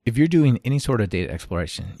If you're doing any sort of data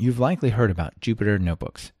exploration, you've likely heard about Jupyter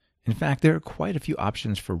Notebooks. In fact, there are quite a few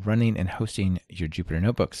options for running and hosting your Jupyter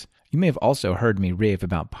Notebooks. You may have also heard me rave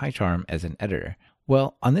about PyCharm as an editor.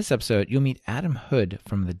 Well, on this episode, you'll meet Adam Hood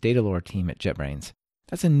from the Datalore team at JetBrains.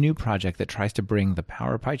 That's a new project that tries to bring the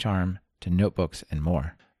power of PyCharm to notebooks and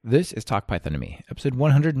more. This is Talk Python to Me, episode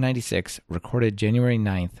 196, recorded January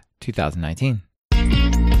 9th, 2019.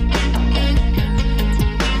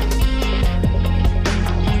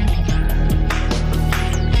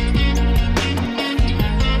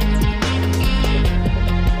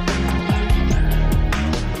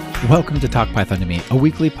 Welcome to Talk Python to Me, a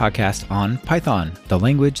weekly podcast on Python, the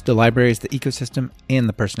language, the libraries, the ecosystem, and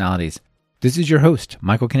the personalities. This is your host,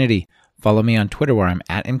 Michael Kennedy. Follow me on Twitter where I'm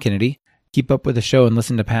at mkennedy. Keep up with the show and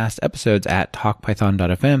listen to past episodes at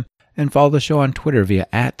talkpython.fm, and follow the show on Twitter via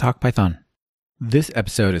 @talkpython. This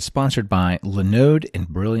episode is sponsored by Linode and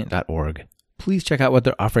Brilliant.org. Please check out what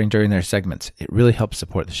they're offering during their segments. It really helps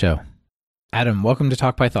support the show. Adam, welcome to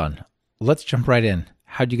Talk Python. Let's jump right in.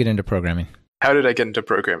 How'd you get into programming? How did I get into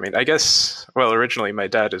programming? I guess, originally my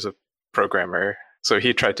dad is a programmer, so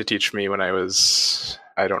he tried to teach me when I was,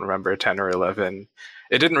 I don't remember, 10 or 11.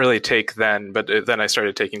 It didn't really take then, but then I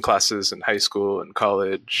started taking classes in high school and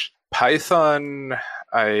college. Python,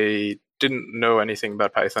 I didn't know anything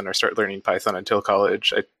about Python or start learning Python until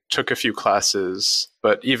college. I took a few classes,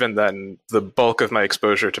 but even then, the bulk of my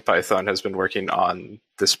exposure to Python has been working on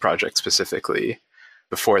this project specifically.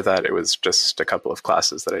 Before that, it was just a couple of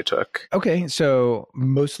classes that I took. Okay, so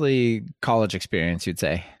mostly college experience, you'd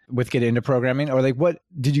say, with getting into programming? Or what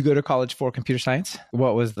did you go to college for, computer science?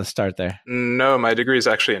 What was the start there? No, my degree is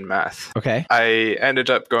actually in math. Okay. I ended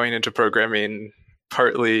up going into programming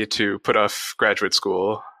partly to put off graduate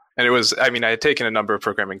school. And it was, I had taken a number of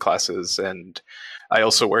programming classes, and I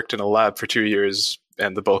also worked in a lab for 2 years,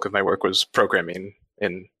 and the bulk of my work was programming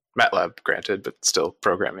in MATLAB, granted, but still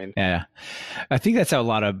programming. Yeah. I think that's how a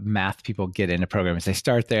lot of math people get into programming. They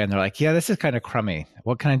start there and they're like, yeah, this is kind of crummy.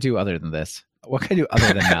 What can I do other than this? What can I do other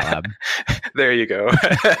than MATLAB? There you go.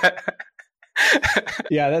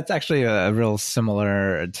 Yeah, that's actually a real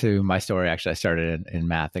similar to my story. Actually, I started in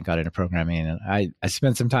math and got into programming. And I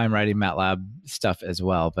spent some time writing MATLAB stuff as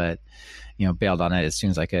well, but bailed on it as soon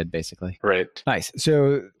as I could, basically. Right. Nice.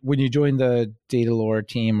 So when you joined the Datalore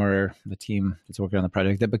team, or the team that's working on the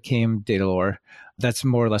project that became Datalore, that's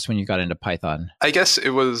more or less when you got into Python. I guess it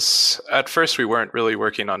was, at first we weren't really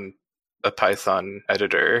working on a Python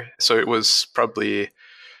editor. So it was probably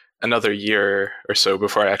another year or so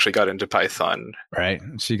before I actually got into Python. Right.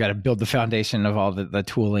 So you got to build the foundation of all the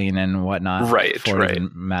tooling and whatnot. Right. Before it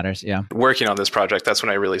even matters. Yeah. Working on this project, that's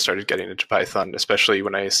when I really started getting into Python, especially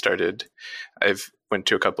when I've went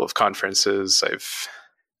to a couple of conferences. I've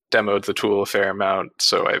demoed the tool a fair amount.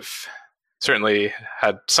 So I've certainly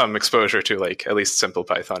had some exposure to at least simple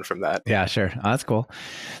Python from that. Yeah, sure. Oh, that's cool.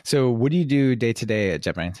 So what do you do day to day at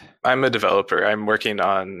JetBrains? I'm a developer. I'm working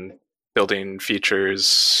on building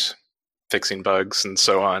features, fixing bugs, and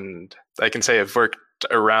so on. I can say I've worked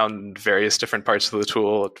around various different parts of the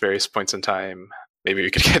tool at various points in time. Maybe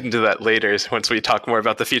we could get into that later once we talk more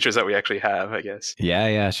about the features that we actually have, I guess.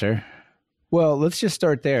 Yeah, sure. Well, let's just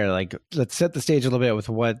start there. Let's set the stage a little bit with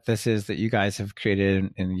what this is that you guys have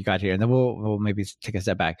created and you got here, and then we'll maybe take a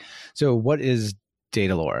step back. So what is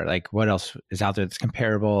Datalore? What else is out there that's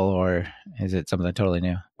comparable, or is it something totally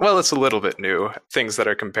new? Well, it's a little bit new. Things that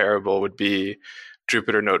are comparable would be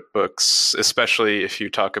Jupyter Notebooks, especially if you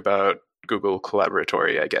talk about Google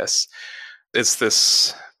Collaboratory, I guess. It's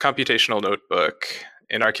this computational notebook.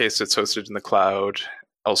 In our case, it's hosted in the cloud,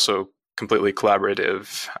 also completely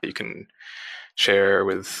collaborative. You can share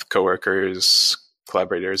with coworkers,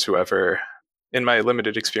 collaborators, whoever. In my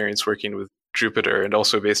limited experience working with Jupyter, and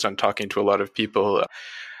also based on talking to a lot of people,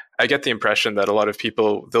 I get the impression that a lot of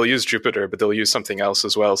people, they'll use Jupyter, but they'll use something else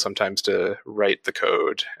as well sometimes to write the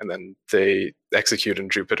code, and then they execute in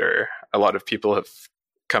Jupyter. A lot of people have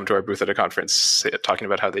come to our booth at a conference talking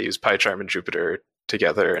about how they use PyCharm and Jupyter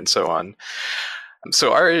together and so on.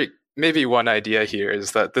 So our maybe one idea here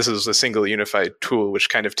is that this is a single unified tool which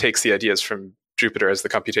kind of takes the ideas from Jupyter as the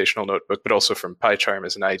computational notebook, but also from PyCharm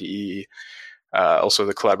as an IDE, also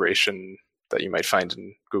the collaboration that you might find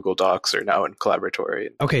in Google Docs or now in Collaboratory.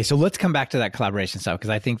 Okay, so let's come back to that collaboration stuff, because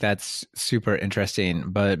I think that's super interesting.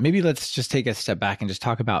 But maybe let's just take a step back and just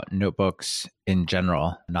talk about notebooks in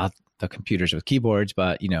general, not the computers with keyboards,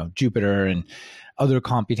 but Jupyter and other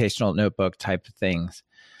computational notebook type things.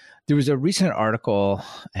 There was a recent article,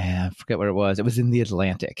 and I forget what it was. It was in The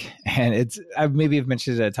Atlantic. And I maybe have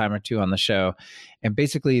mentioned it a time or two on the show. And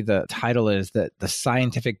basically the title is that the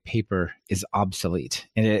scientific paper is obsolete.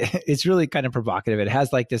 And it's really kind of provocative. It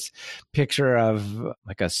has like this picture of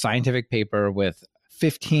like a scientific paper with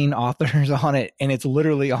 15 authors on it, and it's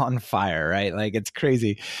literally on fire, right? Like it's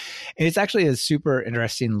crazy. And it's actually a super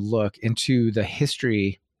interesting look into the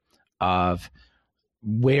history of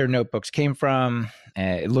where notebooks came from.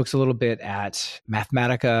 It looks a little bit at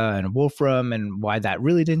Mathematica and Wolfram and why that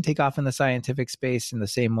really didn't take off in the scientific space in the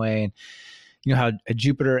same way. And you know how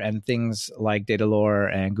Jupyter and things like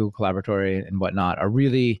Datalore and Google Collaboratory and whatnot are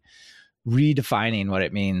really redefining what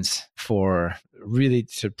it means for really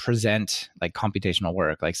to present like computational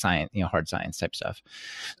work, like science, hard science type stuff.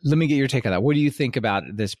 Let me get your take on that. What do you think about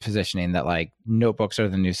this positioning that like notebooks are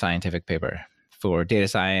the new scientific paper for data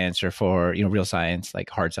science or for, real science, like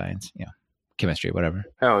hard science, chemistry, whatever?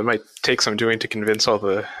 Oh, it might take some doing to convince all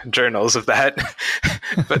the journals of that.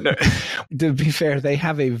 But no. To be fair, they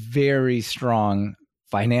have a very strong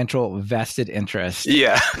financial vested interest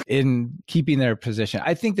in keeping their position.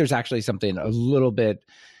 I think there's actually something a little bit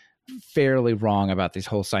fairly wrong about these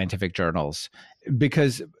whole scientific journals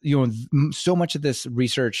because, so much of this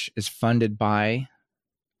research is funded by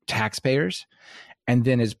taxpayers and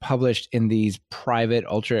then is published in these private,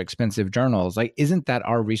 ultra expensive journals. Like, isn't that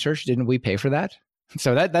our research? Didn't we pay for that?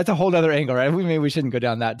 So that's a whole other angle, right? Maybe we shouldn't go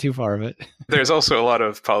down that too far of it. There's also a lot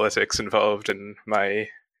of politics involved in my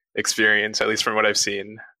experience, at least from what I've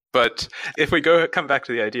seen. But if we come back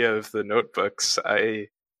to the idea of the notebooks, I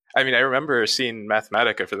remember seeing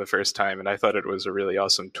Mathematica for the first time, and I thought it was a really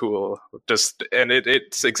awesome tool.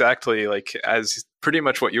 It's exactly like as pretty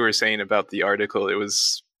much what you were saying about the article. It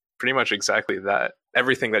was pretty much exactly that.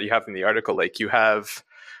 Everything that you have in the article, like you have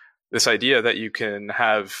this idea that you can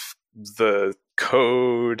have the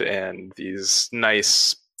code and these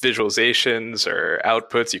nice visualizations or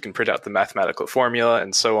outputs. You can print out the mathematical formula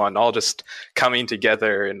and so on, all just coming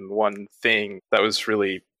together in one thing.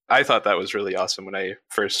 I thought that was really awesome when I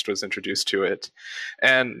first was introduced to it.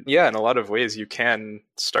 And yeah, in a lot of ways, you can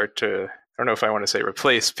start to, I don't know if I want to say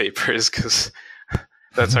replace papers because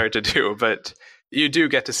that's hard to do, but you do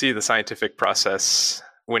get to see the scientific process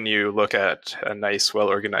when you look at a nice,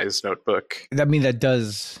 well-organized notebook. I mean, that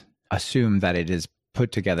does assume that it is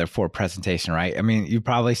put together for presentation, right? I mean, you've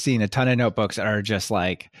probably seen a ton of notebooks that are just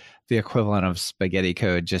like the equivalent of spaghetti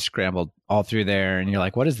code just scrambled all through there. And you're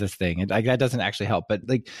like, what is this thing? And like, that doesn't actually help, but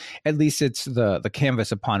like, at least it's the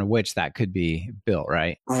canvas upon which that could be built,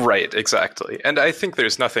 right? Right, exactly. And I think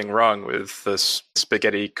there's nothing wrong with this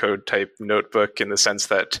spaghetti code type notebook in the sense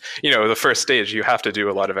that, the first stage, you have to do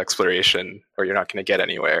a lot of exploration or you're not going to get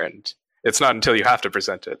anywhere. And it's not until you have to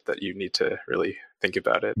present it that you need to really think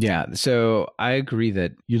about it. Yeah. So I agree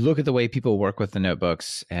that you look at the way people work with the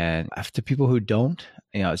notebooks, and to people who don't,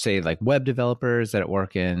 say like web developers that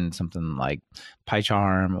work in something like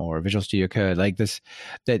PyCharm or Visual Studio Code, like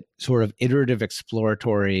that sort of iterative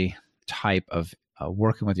exploratory type of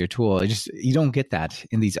working with your tool. You don't get that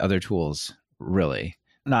in these other tools, really.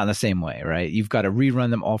 Not in the same way, right? You've got to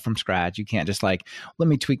rerun them all from scratch. You can't just like, let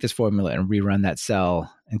me tweak this formula and rerun that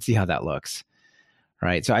cell and see how that looks,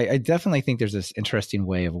 right? So I definitely think there's this interesting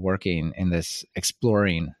way of working in this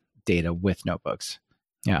exploring data with notebooks.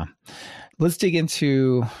 Yeah. Let's dig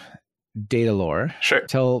into Datalore. Sure.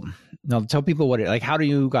 Tell people what how do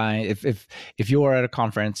you guys, if you're at a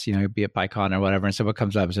conference, be at PyCon or whatever, and someone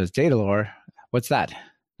comes up and says, Datalore, what's that?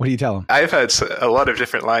 What do you tell them? I've had a lot of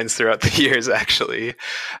different lines throughout the years, actually.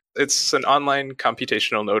 It's an online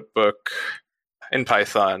computational notebook in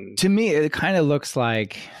Python. To me, it kind of looks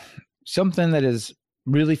like something that is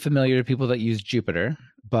really familiar to people that use Jupyter,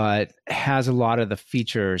 but has a lot of the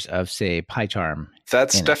features of, say, PyCharm.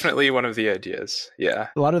 That's definitely one of the ideas, yeah.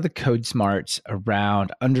 A lot of the code smarts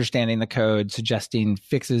around understanding the code, suggesting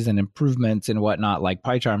fixes and improvements and whatnot, like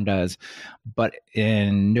PyCharm does, but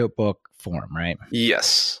in notebook form, right?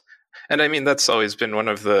 Yes. And I mean, that's always been one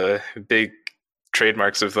of the big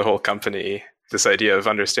trademarks of the whole company, this idea of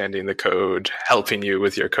understanding the code, helping you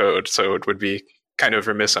with your code. So it would be kind of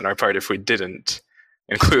remiss on our part if we didn't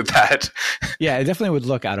include that. Yeah, it definitely would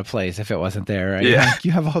look out of place if it wasn't there, right? Yeah. Like,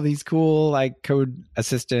 you have all these cool like code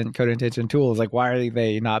assistant, code intention tools. Like, why are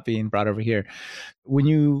they not being brought over here? When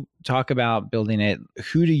you talk about building it,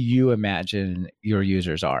 who do you imagine your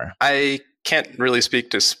users are? I can't really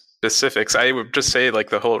speak to specifics. I would just say like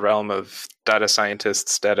the whole realm of data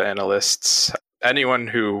scientists, data analysts, anyone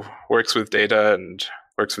who works with data and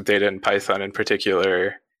works with data in Python in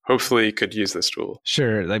particular. hopefully could use this tool.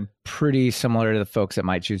 Sure, like pretty similar to the folks that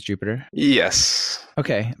might choose Jupyter. Yes.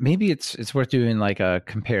 Okay, maybe it's worth doing like a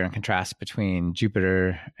compare and contrast between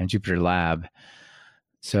Jupyter and Jupyter Lab.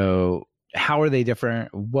 So how are they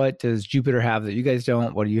different? What does Jupyter have that you guys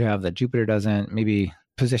don't? What do you have that Jupyter doesn't? Maybe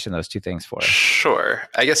position those two things for us. Sure.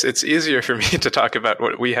 I guess it's easier for me to talk about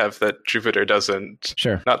what we have that Jupyter doesn't.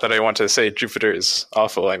 Sure. Not that I want to say Jupyter is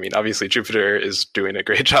awful. I mean, obviously Jupyter is doing a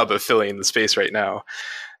great job of filling the space right now.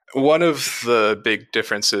 One of the big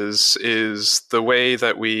differences is the way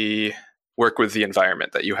that we work with the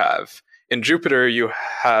environment that you have. In Jupyter, you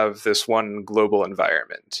have this one global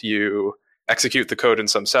environment. You execute the code in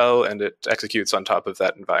some cell and it executes on top of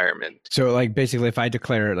that environment. So like basically if I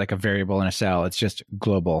declare like a variable in a cell, it's just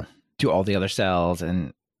global to all the other cells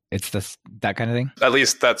and it's that kind of thing? At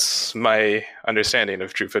least that's my understanding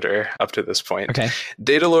of Jupyter up to this point. Okay.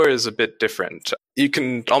 Datalore is a bit different. You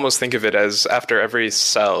can almost think of it as after every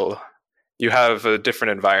cell, you have a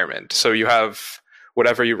different environment. So you have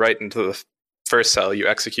whatever you write into the first cell, you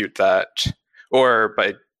execute that, or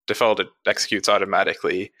by default, it executes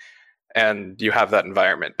automatically. And you have that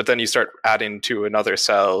environment. But then you start adding to another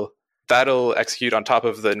cell, that'll execute on top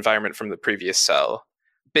of the environment from the previous cell.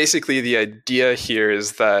 Basically, the idea here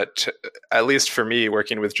is that, at least for me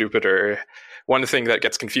working with Jupyter, one thing that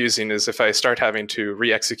gets confusing is if I start having to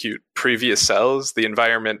re-execute previous cells, the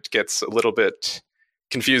environment gets a little bit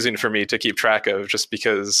confusing for me to keep track of just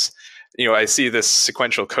because I see this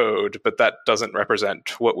sequential code, but that doesn't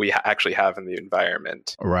represent what we actually have in the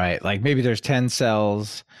environment. Right. Like maybe there's 10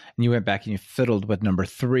 cells and you went back and you fiddled with number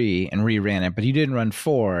 3 and reran it, but you didn't run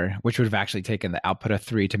 4, which would have actually taken the output of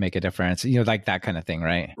 3 to make a difference. Like that kind of thing,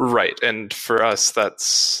 right? Right. And for us,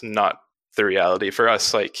 that's not the reality. For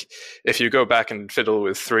us, like if you go back and fiddle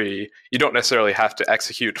with 3, you don't necessarily have to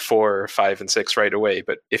execute 4, 5, and 6 right away.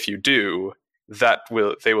 But if you do,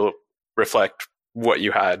 they will reflect what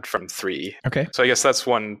you had from 3. Okay. So I guess that's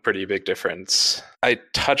one pretty big difference. I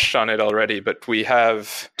touched on it already, but we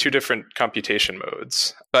have 2 different computation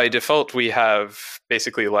modes. By default, we have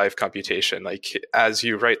basically live computation. Like as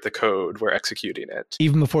you write the code, we're executing it.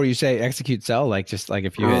 Even before you say execute cell, like just like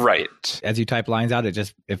if you hit, right. As you type lines out,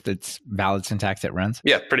 if it's valid syntax, it runs?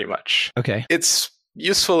 Yeah, pretty much. Okay. It's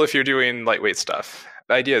useful if you're doing lightweight stuff.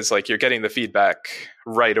 The idea is like you're getting the feedback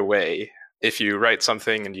right away. If you write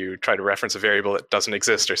something and you try to reference a variable that doesn't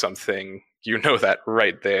exist or something, you know that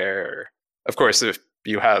right there. Of course, if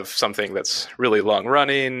you have something that's really long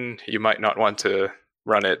running, you might not want to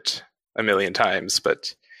run it a million times,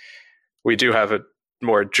 but we do have a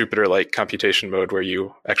more Jupyter-like computation mode where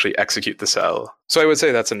you actually execute the cell. So I would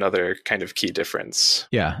say that's another kind of key difference.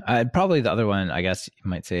 Yeah. Probably the other one, I guess you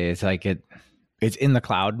might say, is like it's in the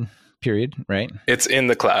cloud. Period, right? It's in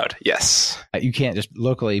the cloud, yes. You can't just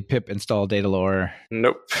locally pip install Datalore.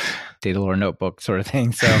 Nope. Datalore notebook sort of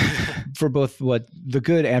thing. So for both what the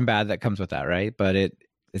good and bad that comes with that, right? But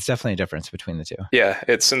it's definitely a difference between the two. Yeah,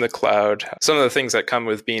 it's in the cloud. Some of the things that come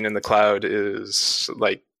with being in the cloud is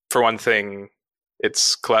like, for one thing,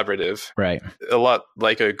 it's collaborative. Right. A lot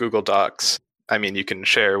like a Google Docs. I mean, you can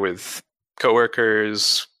share with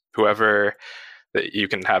coworkers, whoever, that you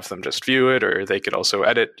can have them just view it, or they could also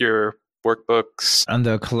edit your workbooks. On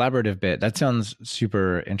the collaborative bit, that sounds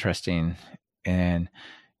super interesting. And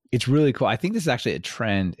it's really cool. I think this is actually a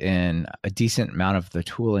trend in a decent amount of the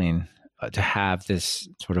tooling to have this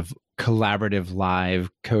sort of collaborative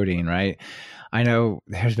live coding, right? I know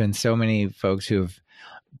there's been so many folks who've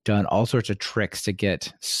done all sorts of tricks to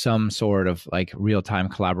get some sort of like real-time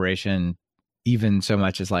collaboration, even so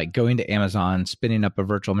much as like going to Amazon, spinning up a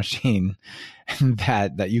virtual machine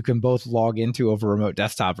that you can both log into over a remote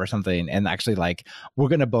desktop or something, and actually like, we're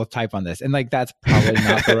going to both type on this. And like, that's probably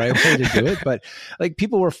not the right way to do it, but like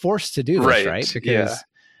people were forced to do this, right? Because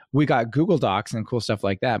we got Google Docs and cool stuff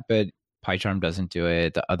like that, but PyCharm doesn't do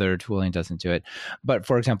it. The other tooling doesn't do it. But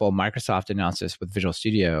for example, Microsoft announced this with Visual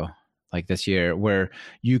Studio like this year, where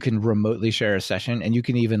you can remotely share a session and you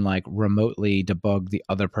can even like remotely debug the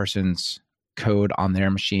other person's code on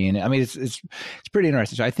their machine. I mean, it's pretty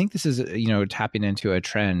interesting. So I think this is, tapping into a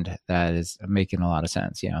trend that is making a lot of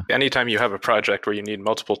sense. Anytime you have a project where you need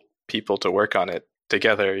multiple people to work on it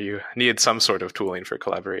together, you need some sort of tooling for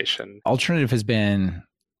collaboration. Alternative has been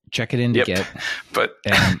check it into Git, but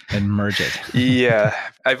and merge it. Yeah,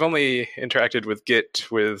 I've only interacted with Git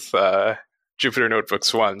with Jupyter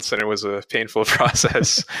Notebooks once, and it was a painful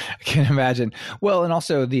process. I can imagine. Well, and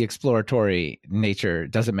also the exploratory nature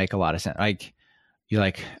doesn't make a lot of sense. Like, you're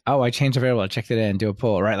like, oh, I changed a variable, I checked it in, do a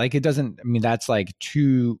pull, right? Like, it doesn't, I mean, that's like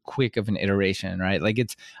too quick of an iteration, right? Like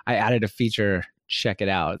I added a feature, check it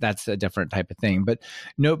out. That's a different type of thing. But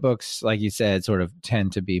notebooks, like you said, sort of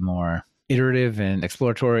tend to be more iterative and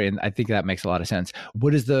exploratory. And I think that makes a lot of sense.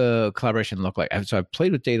 What does the collaboration look like? So I've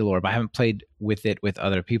played with Datalore, but I haven't played with it with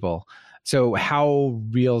other people. So how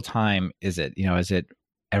real time is it? Is it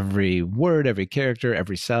every word, every character,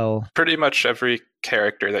 every cell? Pretty much every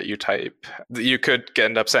character that you type. You could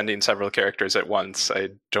end up sending several characters at once. I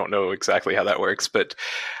don't know exactly how that works, but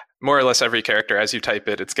more or less every character, as you type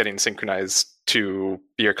it, it's getting synchronized to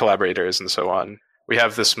your collaborators and so on. We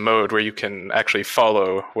have this mode where you can actually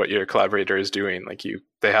follow what your collaborator is doing.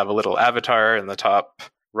 They have a little avatar in the top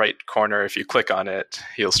right corner. If you click on it,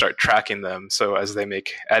 you'll start tracking them. So as they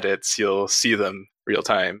make edits, you'll see them real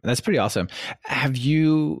time. That's pretty awesome. Have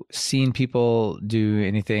you seen people do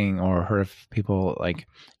anything or heard of people like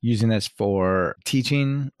using this for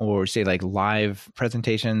teaching or say like live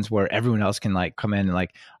presentations where everyone else can like come in and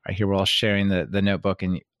like, all right, here we're all sharing the notebook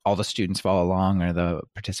and all the students follow along or the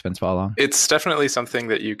participants follow along? It's definitely something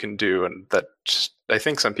that you can do, and that I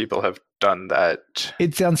think some people have done that.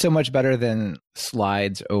 It sounds so much better than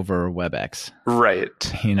slides over WebEx. Right.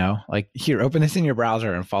 Like here, open this in your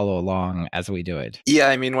browser and follow along as we do it. Yeah,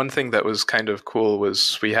 I mean, one thing that was kind of cool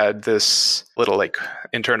was we had this little like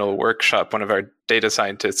internal workshop. One of our data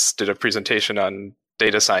scientists did a presentation on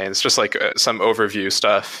data science, just like some overview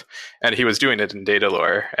stuff, and he was doing it in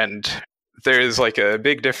Datalore. And there's like a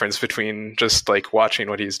big difference between just like watching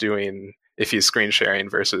what he's doing if he's screen sharing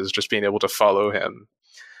versus just being able to follow him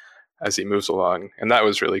as he moves along. And that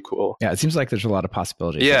was really cool. Yeah, it seems like there's a lot of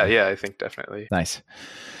possibilities. Yeah, I think definitely. Nice.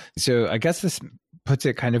 So I guess this puts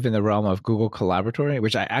it kind of in the realm of Google Collaboratory,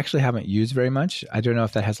 which I actually haven't used very much. I don't know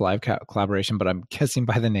if that has live collaboration, but I'm guessing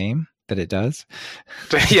by the name that it does.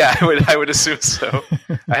 Yeah, I would assume so.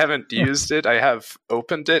 I haven't used it. I have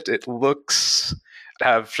opened it. It looks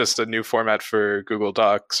have just a new format for Google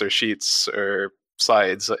Docs or Sheets or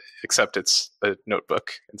Slides, except it's a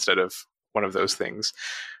notebook instead of one of those things.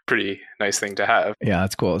 Pretty nice thing to have. Yeah,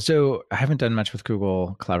 that's cool. So I haven't done much with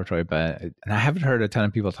Google Collaboratory, and I haven't heard a ton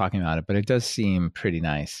of people talking about it, but it does seem pretty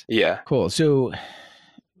nice. Yeah. Cool. So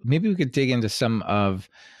maybe we could dig into some of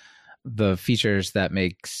the features that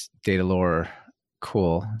makes Datalore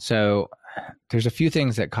cool. So there's a few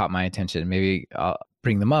things that caught my attention. Maybe I'll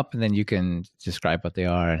bring them up and then you can describe what they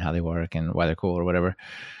are and how they work and why they're cool or whatever.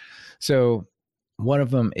 So one of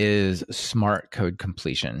them is smart code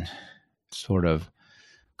completion, sort of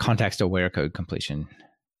context-aware code completion. I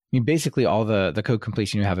mean, basically all the code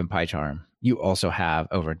completion you have in PyCharm, you also have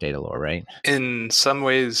over Datalore, right? In some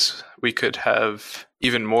ways, we could have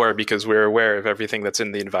even more because we're aware of everything that's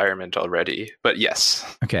in the environment already. But yes.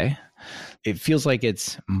 Okay. It feels like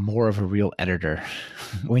it's more of a real editor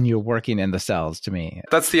when you're working in the cells to me.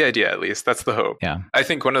 That's the idea, at least. That's the hope. Yeah. I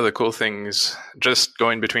think one of the cool things, just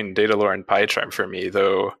going between Datalore and PyCharm for me,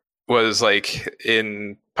 though, was like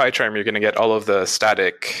in PyCharm, you're going to get all of the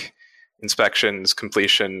static inspections,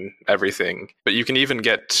 completion, everything. But you can even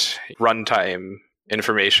get runtime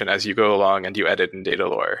information as you go along and you edit in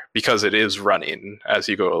Datalore because it is running as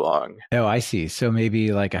you go along. Oh, I see. So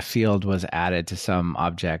maybe like a field was added to some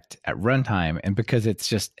object at runtime, and because it's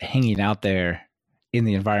just hanging out there in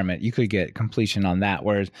the environment, you could get completion on that.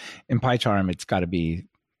 Whereas in PyCharm, it's got to be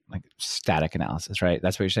like static analysis, right?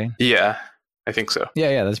 That's what you're saying? Yeah, I think so.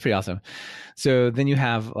 Yeah, that's pretty awesome. So then you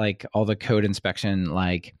have like all the code inspection,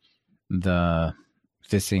 like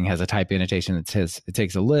this thing has a type annotation that says it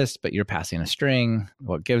takes a list, but you're passing a string,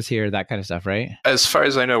 what gives here, that kind of stuff, right? As far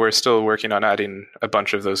as I know, we're still working on adding a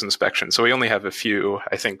bunch of those inspections. So we only have a few.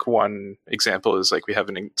 I think one example is like we have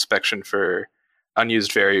an inspection for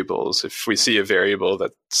unused variables. If we see a variable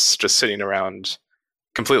that's just sitting around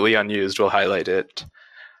completely unused, we'll highlight it.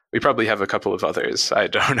 We probably have a couple of others. I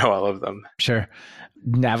don't know all of them. Sure.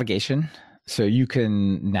 Navigation. So you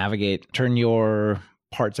can navigate, turn your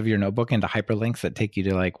parts of your notebook into hyperlinks that take you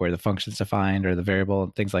to like where the function's defined or the variable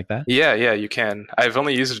and things like that? Yeah, you can. I've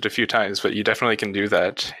only used it a few times, but you definitely can do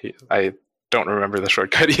that. I don't remember the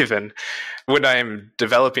shortcut even. When I'm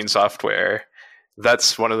developing software,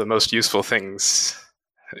 that's one of the most useful things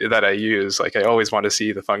that I use. Like I always want to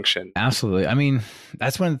see the function. Absolutely. I mean,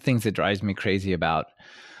 that's one of the things that drives me crazy about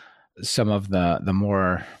some of the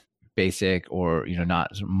more basic or,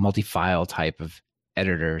 not multi-file type of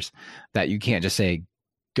editors, that you can't just say,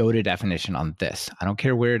 go to definition on this. I don't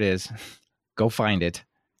care where it is. Go find it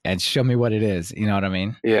and show me what it is. You know what I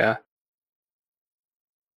mean? Yeah.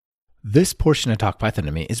 This portion of Talk Python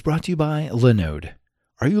to Me is brought to you by Linode.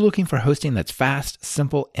 Are you looking for hosting that's fast,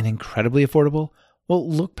 simple, and incredibly affordable? Well,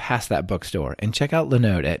 look past that bookstore and check out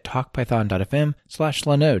Linode at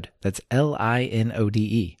talkpython.fm/Linode. That's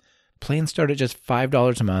Linode. Plans start at just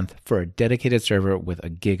 $5 a month for a dedicated server with a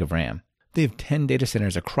gig of RAM. They have 10 data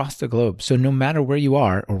centers across the globe, so no matter where you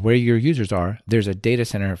are or where your users are, there's a data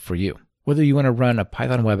center for you. Whether you want to run a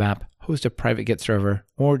Python web app, host a private Git server,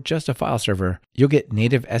 or just a file server, you'll get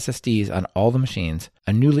native SSDs on all the machines,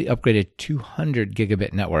 a newly upgraded 200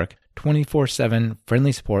 gigabit network, 24/7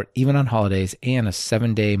 friendly support even on holidays, and a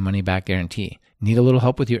 7-day money-back guarantee. Need a little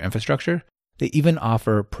help with your infrastructure? They even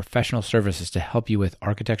offer professional services to help you with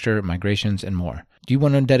architecture, migrations, and more. Do you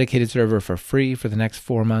want a dedicated server for free for the next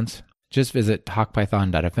 4 months? Just visit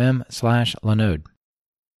talkpython.fm/Linode.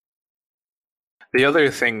 The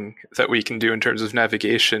other thing that we can do in terms of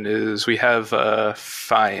navigation is we have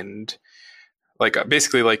find,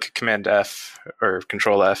 basically like Command F or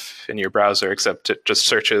Control F in your browser, except it just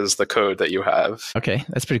searches the code that you have. Okay,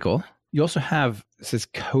 that's pretty cool. You also have, it says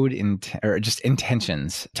code or just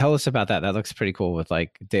intentions. Tell us about that. That looks pretty cool with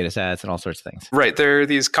like data sets and all sorts of things. Right. There are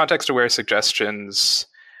these context-aware suggestions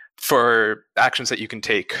for actions that you can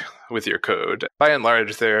take with your code. By and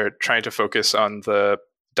large, they're trying to focus on the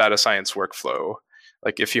data science workflow.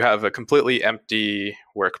 Like if you have a completely empty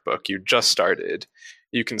workbook you just started,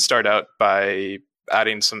 you can start out by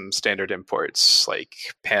adding some standard imports like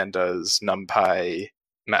pandas, numpy,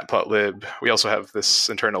 matplotlib. We also have this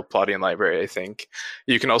internal plotting library, I think.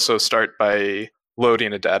 You can also start by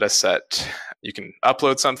loading a data set. You can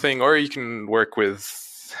upload something, or you can work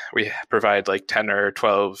with, we provide like 10 or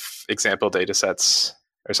 12 example data sets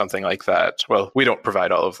or something like that. Well, we don't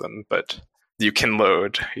provide all of them, but you can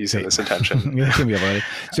load using this intention. It can be loaded.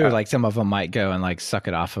 So like some of them might go and like suck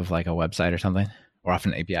it off of like a website or something, or off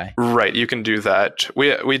an API. Right, you can do that.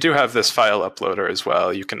 We do have this file uploader as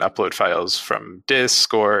well. You can upload files from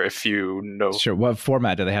disk, or if you know. Sure. What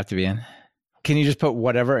format do they have to be in? Can you just put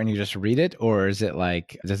whatever and you just read it? Or is it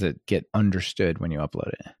like, does it get understood when you upload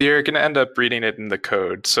it? You're going to end up reading it in the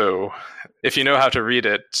code. So if you know how to read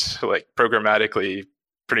it, like programmatically,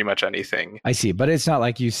 pretty much anything. I see. But it's not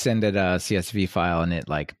like you send it a CSV file and it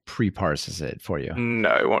like pre-parses it for you.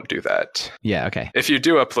 No, it won't do that. Yeah, okay. If you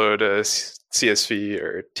do upload a CSV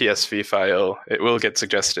or TSV file, it will get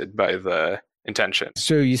suggested by the intention.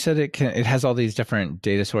 So you said it has all these different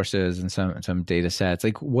data sources and some data sets.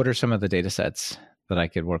 Like what are some of the data sets that I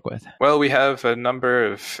could work with? Well, we have a number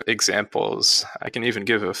of examples. I can even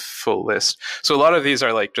give a full list. So a lot of these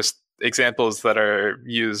are like just examples that are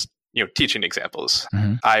used, teaching examples.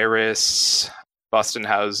 Mm-hmm. Iris, Boston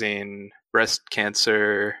Housing, breast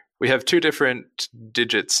cancer. We have two different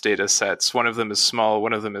digits data sets. One of them is small,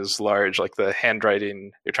 one of them is large, like the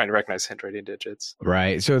handwriting. You're trying to recognize handwriting digits.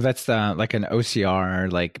 Right. So that's like an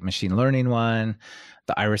OCR, like machine learning one.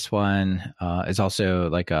 The Iris one is also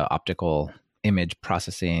like a optical image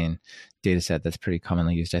processing data set that's pretty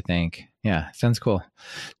commonly used, I think. Yeah, sounds cool.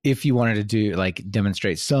 If you wanted to do like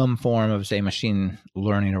demonstrate some form of, say, machine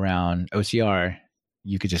learning around OCR,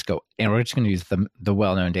 you could just go, and we're just going to use the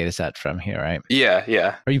well-known data set from here, right?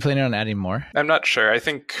 Yeah. Are you planning on adding more? I'm not sure. I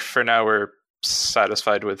think for now we're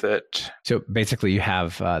satisfied with it. So basically you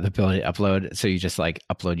have the ability to upload, so you just like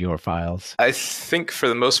upload your files. I think for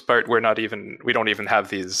the most part we don't even have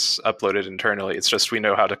these uploaded internally. It's just we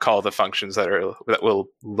know how to call the functions that will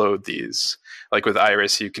load these. Like with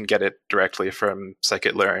Iris, you can get it directly from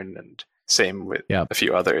scikit-learn, and same with a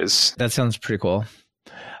few others. That sounds pretty cool.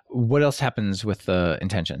 What else happens with the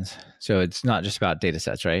intentions? So it's not just about data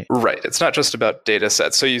sets, right? Right. It's not just about data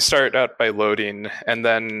sets. So you start out by loading, and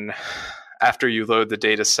then after you load the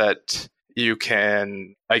data set, you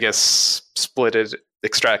can, I guess, split it,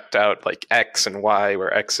 extract out like X and Y,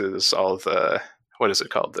 where X is all the, what is it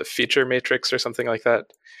called? The feature matrix or something like that.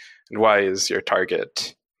 And Y is your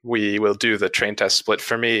target. We will do the train test split.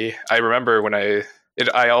 For me, I remember when I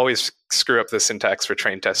always screw up the syntax for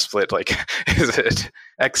train test split. Like, is it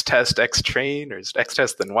X test, X train, or is it X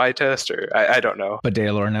test then Y test? Or I don't know. But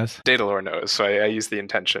Datalore knows? Datalore knows. So I use the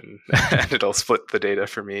intention and it'll split the data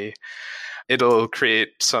for me. It'll create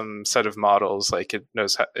some set of models. Like it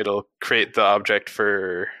knows how, it'll create the object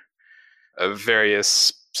for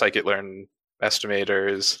various scikit-learn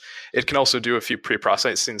estimators. It can also do a few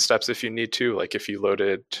pre-processing steps if you need to. Like if you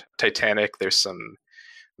loaded Titanic, there's some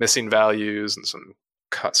missing values and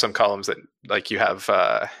some columns that like you have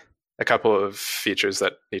a couple of features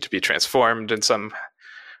that need to be transformed in some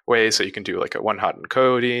way. So you can do like a one-hot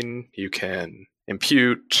encoding. You can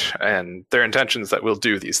impute, and their intentions that will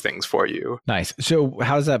do these things for you. Nice. So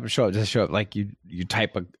how does that show up? Does it show up like you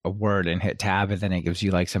type a word and hit tab and then it gives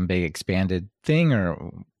you like some big expanded thing,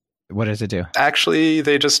 or what does it do? Actually,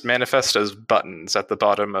 they just manifest as buttons at the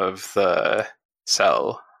bottom of the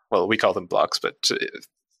cell. Well, we call them blocks, but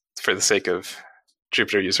for the sake of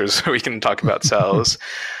Jupyter users, we can talk about cells.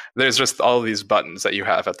 there's just all these buttons that you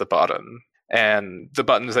have at the bottom. And the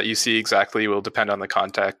buttons that you see exactly will depend on the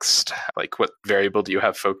context, like what variable do you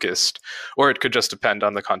have focused, or it could just depend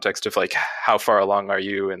on the context of like how far along are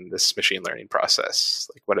you in this machine learning process?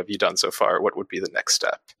 Like what have you done so far? What would be the next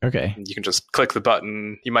step? Okay. And you can just click the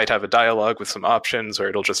button. You might have a dialogue with some options, or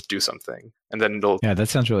it'll just do something. And then it'll... Yeah, that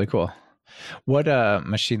sounds really cool. What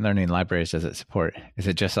machine learning libraries does it support? Is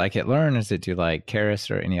it just scikit-learn? Does it do like Keras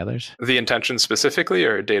or any others? The intention specifically,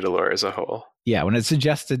 or Datalore as a whole? Yeah, when it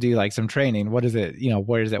suggests to do like some training, what is it,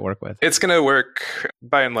 where does it work with? It's going to work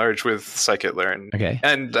by and large with scikit-learn. Okay.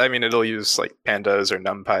 And I mean, it'll use like pandas or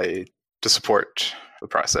NumPy to support the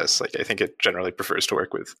process. Like I think it generally we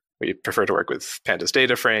prefer to work with pandas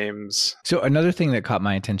data frames. So another thing that caught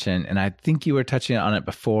my attention, and I think you were touching on it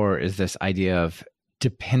before, is this idea of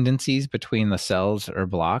dependencies between the cells or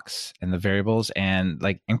blocks and the variables and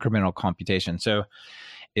like incremental computation. So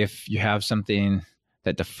if you have something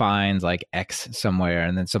that defines like X somewhere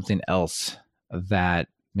and then something else that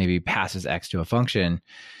maybe passes X to a function,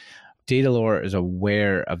 Datalore is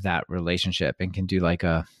aware of that relationship and can do like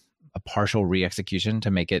a partial re-execution to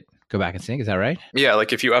make it go back and sync. Is that right? Yeah,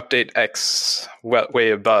 like if you update X way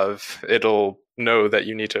above, it'll know that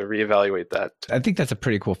you need to reevaluate that. I think that's a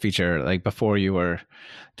pretty cool feature. Like before you were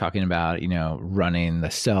talking about, running the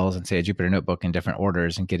cells and say a Jupyter notebook in different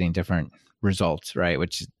orders and getting different results, right?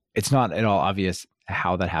 Which it's not at all obvious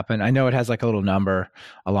how that happened. I know it has like a little number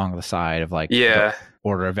along the side of like the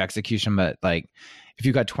order of execution, but like if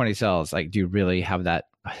you've got 20 cells, like do you really have that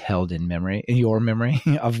held in your memory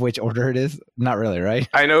of which order it is? Not really, right?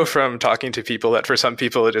 I know from talking to people that for some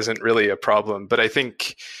people it isn't really a problem, but I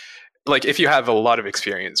think like if you have a lot of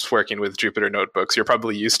experience working with Jupyter notebooks, you're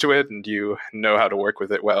probably used to it and you know how to work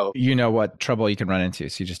with it well. You know what trouble you can run into,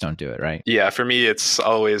 so you just don't do it, right? Yeah, for me, it's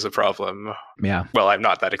always a problem. Yeah. Well, I'm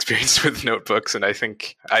not that experienced with notebooks, and I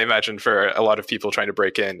imagine for a lot of people trying to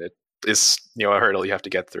break in, it is a hurdle you have to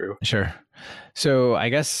get through. Sure. So I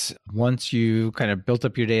guess once you kind of built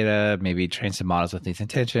up your data, maybe train some models with these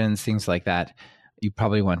intentions, things like that, you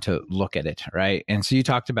probably want to look at it, right? And so you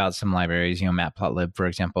talked about some libraries, matplotlib, for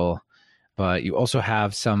example, but you also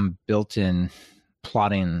have some built-in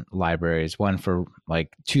plotting libraries, one for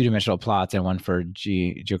like two-dimensional plots and one for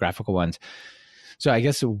geographical ones. So I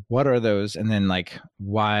guess what are those? And then like,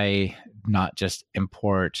 why not just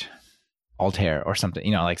import Altair or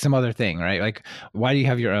something, like some other thing, right? Like, why do you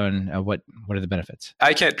have your own? What are the benefits?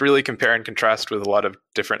 I can't really compare and contrast with a lot of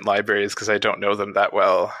different libraries because I don't know them that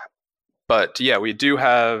well. But yeah, we do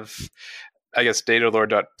have, I guess,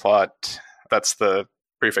 datalore.plot. That's the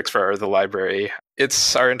prefix for the library.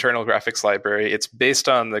 It's our internal graphics library. It's based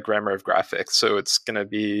on the grammar of graphics. So it's going to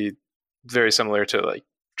be very similar to like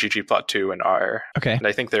ggplot2 and R. Okay. And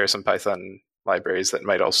I think there are some Python libraries that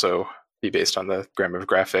might also be based on the grammar of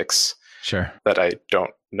graphics. Sure. That I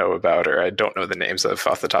don't know about, or I don't know the names of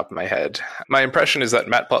off the top of my head. My impression is that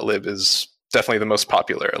matplotlib is definitely the most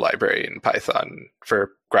popular library in Python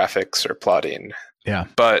for graphics or plotting. Yeah.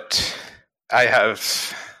 But I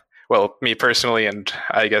have, me personally, and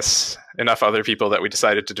I guess enough other people that we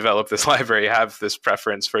decided to develop this library have this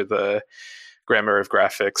preference for the grammar of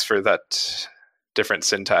graphics for that different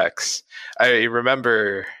syntax. I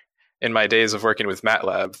remember in my days of working with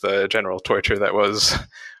MATLAB, the general torture that was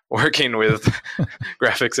working with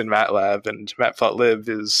graphics in MATLAB, and matplotlib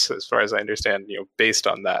is, as far as I understand, based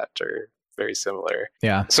on that or very similar.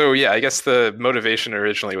 Yeah. So yeah, I guess the motivation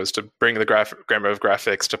originally was to bring the grammar of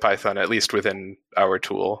graphics to Python, at least within our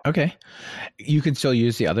tool. Okay. You can still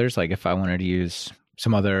use the others. Like if I wanted to use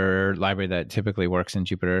some other library that typically works in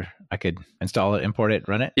Jupyter, I could install it, import it,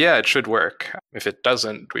 run it? Yeah, it should work. If it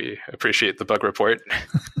doesn't, we appreciate the bug report.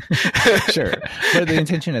 Sure. But the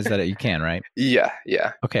intention is that you can, right? Yeah.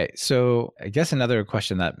 Okay. So I guess another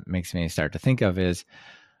question that makes me start to think of is,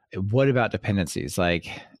 what about dependencies? Like,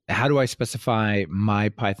 how do I specify my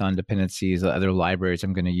Python dependencies, the other libraries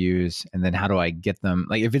I'm going to use, and then how do I get them?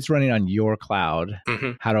 Like, if it's running on your cloud,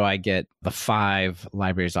 how do I get the 5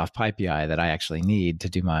 libraries off PyPI that I actually need to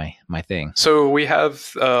do my thing? So we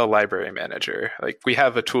have a library manager. Like, we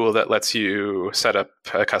have a tool that lets you set up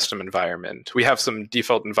a custom environment. We have some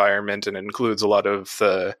default environment, and it includes a lot of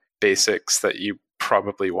the basics that you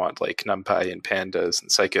probably want, like NumPy and Pandas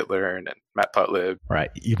and scikit-learn and matplotlib.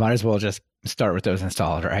 Right. You might as well just start with those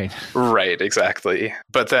installed, right? Right, exactly.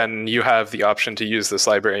 But then you have the option to use this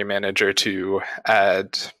library manager to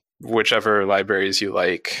add whichever libraries you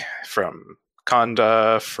like, from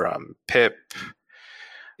Conda, from pip,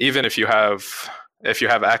 even if you have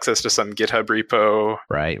access to some GitHub repo.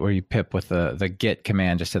 Right, where you pip with the git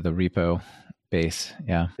command just to the repo. base.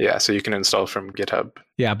 Yeah. Yeah, so you can install from GitHub.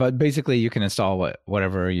 Yeah, but basically you can install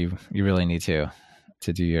whatever you really need to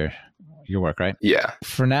do your work, right? Yeah.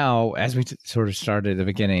 For now, as we sort of started at the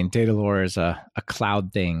beginning, Datalore is a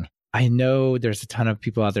cloud thing. I know there's a ton of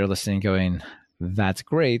people out there listening going, that's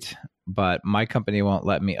great, but my company won't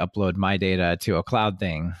let me upload my data to a cloud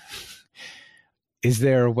thing. Is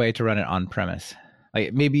there a way to run it on premise?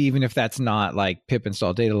 Like maybe even if that's not like pip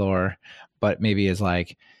install Datalore, but maybe is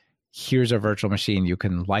like, here's a virtual machine you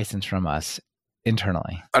can license from us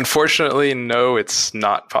internally. Unfortunately, no, it's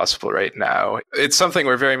not possible right now. It's something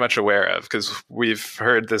we're very much aware of because we've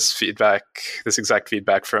heard this exact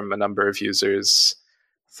feedback from a number of users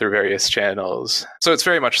through various channels. So it's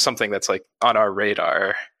very much something that's like on our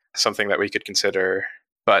radar, something that we could consider.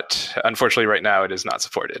 But unfortunately, right now, it is not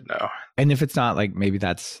supported, no. And if it's not, like maybe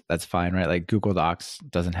that's fine, right? Like Google Docs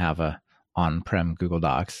doesn't have a on-prem Google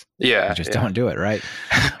Docs. Yeah. You just don't do it, right?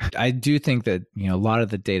 I do think that, a lot of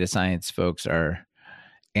the data science folks are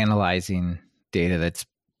analyzing data that's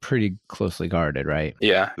pretty closely guarded, right?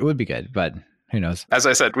 Yeah. It would be good, but who knows? As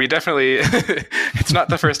I said, we definitely, it's not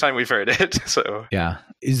the first time we've heard it, so. Yeah.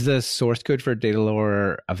 Is the source code for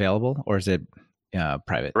Datalore available or is it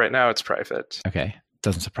private? Right now it's private. Okay.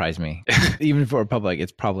 Doesn't surprise me. Even for public,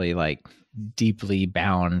 it's probably like deeply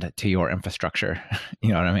bound to your infrastructure. You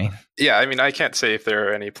know what I mean? Yeah, I mean, I can't say if there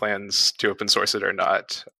are any plans to open source it or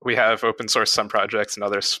not. We have open sourced some projects and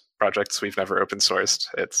other projects we've never open sourced.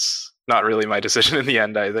 It's not really my decision in the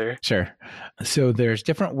end either. Sure. So there's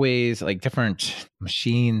different ways, like different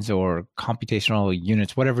machines or computational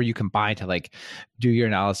units, whatever you can buy to like do your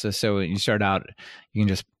analysis. So when you start out, you can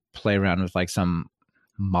just play around with like some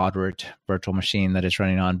moderate virtual machine that it's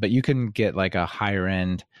running on, but you can get like a higher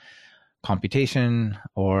end computation,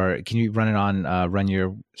 or can you run it on run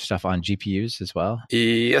your stuff on GPUs as well?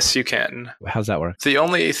 Yes, you can. How's that work? The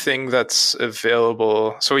only thing that's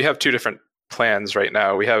available, so we have two different plans right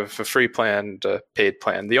now. We have a free plan and a paid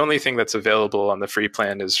plan. The only thing that's available on the free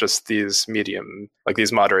plan is just these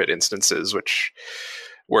these moderate instances, which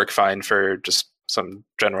work fine for just some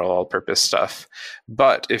general all-purpose stuff.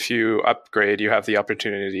 But if you upgrade, you have the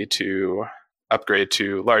opportunity to upgrade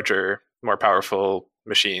to larger, more powerful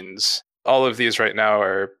machines. All of these right now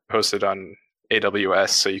are hosted on AWS,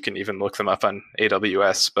 so you can even look them up on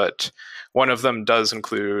AWS, but one of them does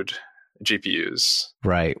include GPUs.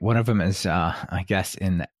 Right. One of them is, I guess,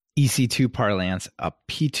 in EC2 parlance, a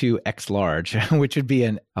P2X large, which would be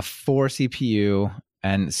a 4 CPU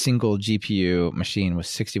and single GPU machine with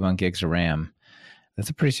 61 gigs of RAM. That's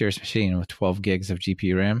a pretty serious machine with 12 gigs of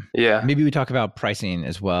GPU RAM. Yeah. Maybe we talk about pricing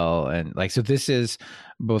as well. And like, so this is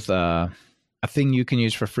both a thing you can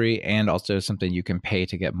use for free and also something you can pay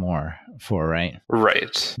to get more for, right?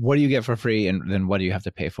 Right. What do you get for free and then what do you have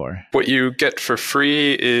to pay for? What you get for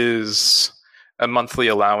free is a monthly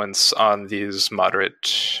allowance on these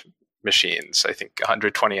moderate machines. I think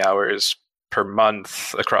 120 hours per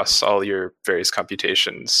month across all your various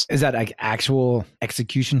computations. Is that like actual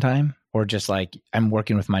execution time? Or just like I'm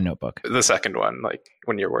working with my notebook? The second one, like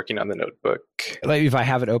when you're working on the notebook. Like if I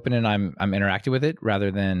have it open and I'm interacting with it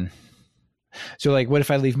rather than... So like what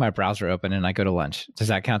if I leave my browser open and I go to lunch? Does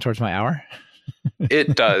that count towards my hour?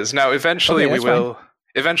 It does. Now eventually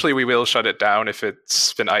Okay, we will shut it down if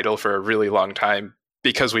it's been idle for a really long time,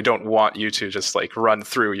 because we don't want you to just like run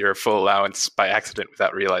through your full allowance by accident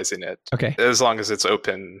without realizing it. Okay. As long as it's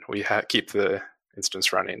open, we keep the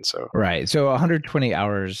instance running. So right. So 120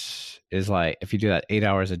 hours is like, if you do that 8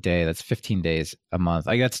 hours a day, that's 15 days a month.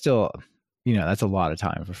 Like that's still, that's a lot of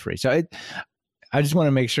time for free. So I just want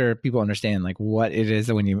to make sure people understand like what it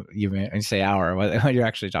is when you say hour, what you're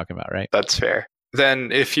actually talking about, right? That's fair.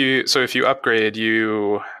 Then if you upgrade,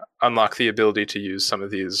 you unlock the ability to use some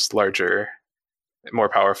of these larger, more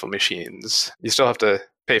powerful machines. You still have to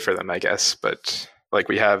pay for them, I guess, but like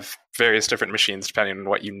we have various different machines depending on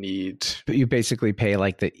what you need. But you basically pay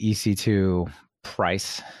like the EC2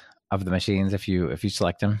 price of the machines if you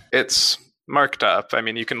select them. It's marked up. I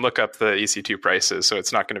mean, you can look up the EC2 prices, so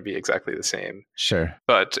it's not going to be exactly the same. Sure.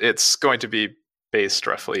 But it's going to be based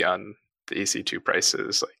roughly on the EC2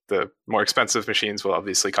 prices. Like the more expensive machines will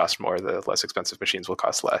obviously cost more, the less expensive machines will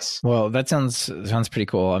cost less. Well, that sounds pretty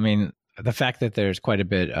cool. I mean, the fact that there's quite a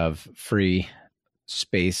bit of free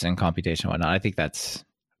space and computation and whatnot, I think that's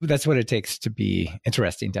what it takes to be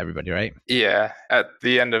interesting to everybody, right? Yeah. At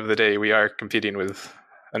the end of the day, we are competing with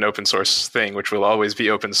an open source thing, which will always be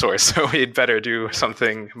open source. So we'd better do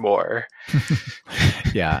something more.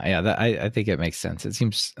 Yeah. I think it makes sense. It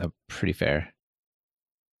seems pretty fair.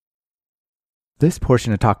 This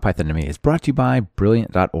portion of Talk Python to Me is brought to you by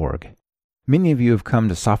Brilliant.org. Many of you have come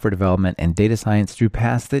to software development and data science through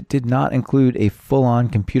paths that did not include a full-on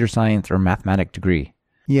computer science or mathematics degree.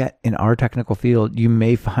 Yet, in our technical field, you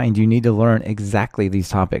may find you need to learn exactly these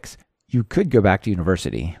topics. You could go back to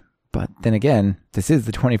university, but then again, this is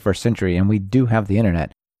the 21st century and we do have the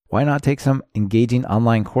internet. Why not take some engaging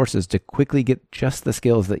online courses to quickly get just the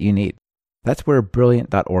skills that you need? That's where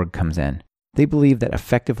Brilliant.org comes in. They believe that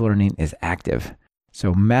effective learning is active.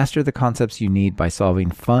 So master the concepts you need by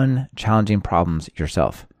solving fun, challenging problems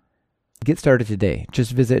yourself. Get started today.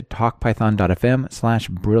 Just visit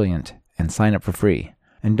talkpython.fm/brilliant and sign up for free.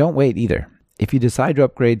 And don't wait either. If you decide to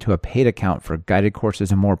upgrade to a paid account for guided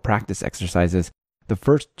courses and more practice exercises, the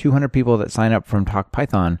first 200 people that sign up from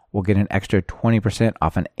TalkPython will get an extra 20%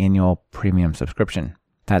 off an annual premium subscription.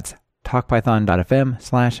 That's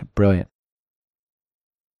talkpython.fm/brilliant.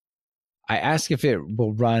 I asked if it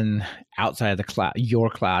will run outside of the cloud, your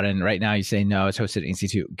cloud, and right now you say no, it's hosted in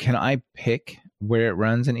EC2. Can I pick where it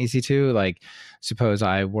runs in EC2? Like, suppose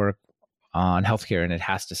I work on healthcare and it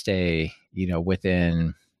has to stay,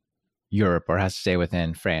 within Europe or has to stay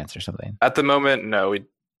within France or something. At the moment, no,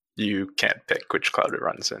 you can't pick which cloud it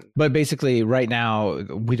runs in. But basically, right now,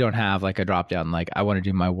 we don't have like a drop down, like I want to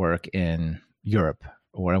do my work in Europe,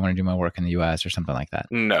 or I want to do my work in the US or something like that.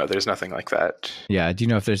 No, there's nothing like that. Yeah. Do you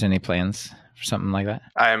know if there's any plans for something like that?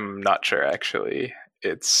 I'm not sure, actually.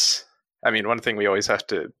 One thing we always have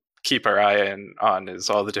to keep our eye on is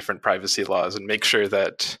all the different privacy laws and make sure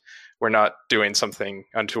that we're not doing something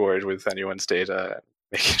untoward with anyone's data,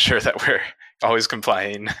 making sure that we're always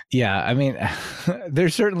complying. Yeah.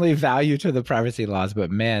 There's certainly value to the privacy laws,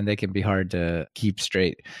 but man, they can be hard to keep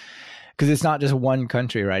straight. Because it's not just one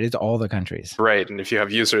country, right? It's all the countries. Right. And if you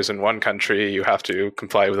have users in one country, you have to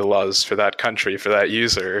comply with the laws for that country, for that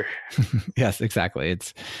user. Yes, exactly.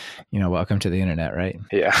 It's, welcome to the internet, right?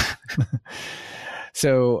 Yeah.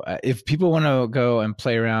 So if people want to go and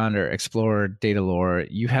play around or explore Datalore,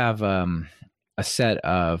 you have a set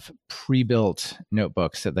of pre-built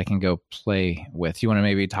notebooks that they can go play with. You want to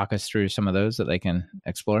maybe talk us through some of those that they can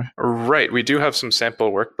explore? Right. We do have some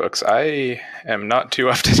sample workbooks. I am not too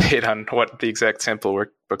up to date on what the exact sample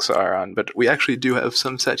workbooks are on, but we actually do have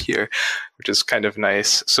some set here, which is kind of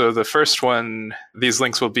nice. So the first one, these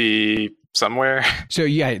links will be somewhere. So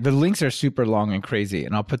yeah, the links are super long and crazy,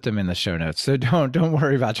 and I'll put them in the show notes. So don't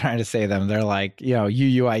worry about trying to say them. They're like,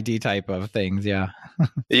 UUID type of things. Yeah.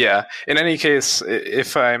 Yeah. In any case,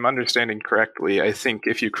 if I'm understanding correctly, I think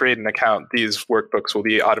if you create an account, these workbooks will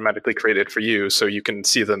be automatically created for you so you can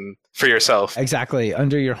see them for yourself. Exactly.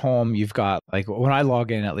 Under your home, you've got, like, when I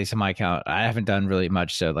log in, at least in my account, I haven't done really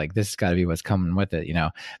much. So like, this has got to be what's coming with it.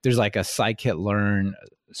 There's like a scikit-learn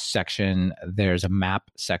section, there's a map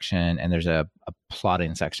section, and there's a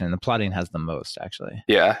plotting section. And the plotting has the most, actually.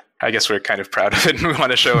 Yeah, I guess we're kind of proud of it and we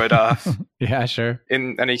want to show it off. Yeah, sure.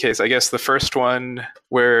 In any case, I guess the first one,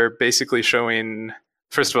 we're basically showing,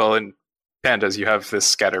 first of all, in pandas, you have this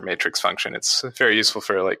scatter matrix function. It's very useful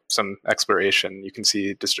for like some exploration. You can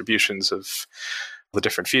see distributions of the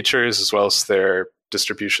different features as well as their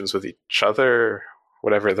distributions with each other,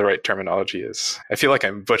 whatever the right terminology is. I feel like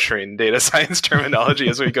I'm butchering data science terminology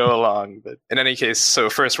as we go along. But in any case, so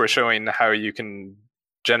first we're showing how you can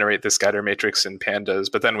generate the scatter matrix in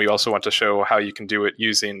pandas, but then we also want to show how you can do it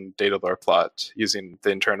using Datalore plot, using the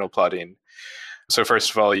internal plotting. So first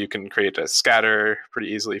of all, you can create a scatter pretty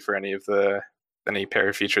easily for any pair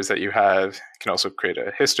of features that you have. You can also create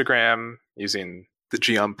a histogram using the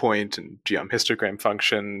geom point and geom histogram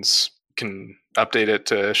functions. You can update it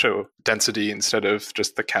to show density instead of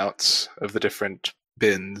just the counts of the different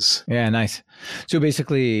bins. Yeah, nice. So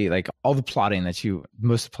basically, like most of the plotting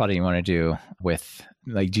you want to do with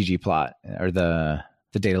like ggplot or the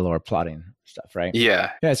Datalore plotting stuff, right?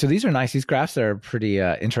 Yeah. Yeah, so these are nice. These graphs are pretty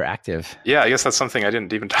interactive. Yeah, I guess that's something I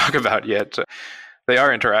didn't even talk about yet. They are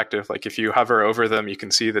interactive. Like if you hover over them, you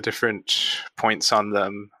can see the different points on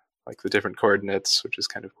them, like the different coordinates, which is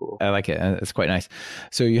kind of cool. I like it. It's quite nice.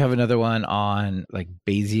 So you have another one on like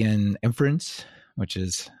Bayesian inference, which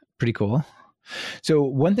is pretty cool. So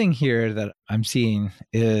one thing here that I'm seeing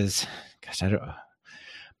is, I'm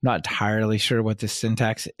not entirely sure what this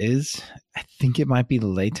syntax is. I think it might be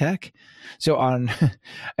LaTeX. So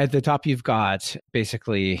at the top, you've got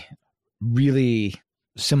basically really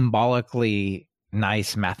symbolically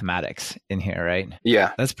nice mathematics in here, right?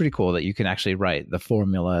 Yeah. That's pretty cool that you can actually write the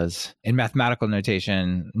formulas in mathematical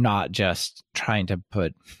notation, not just trying to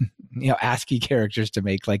put, ASCII characters to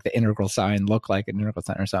make like the integral sign look like an integral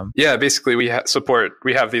sign or something. Yeah, basically we have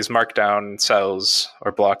these markdown cells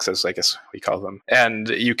or blocks, as I guess we call them. And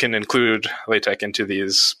you can include LaTeX into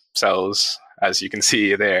these cells, as you can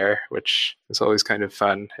see there, which is always kind of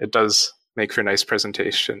fun. It does make for nice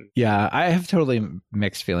presentation. Yeah, I have totally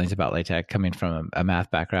mixed feelings about LaTeX coming from a math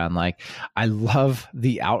background. Like, I love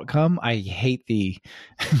the outcome. I hate the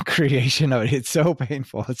creation of it. It's so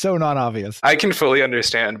painful. It's so non-obvious. I can fully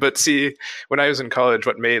understand. But see, when I was in college,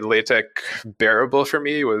 what made LaTeX bearable for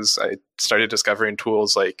me was I started discovering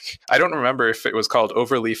tools like, I don't remember if it was called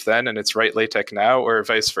Overleaf then and it's Write LaTeX now or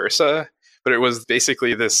vice versa, but it was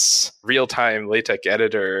basically this real-time LaTeX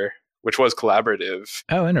editor which was collaborative.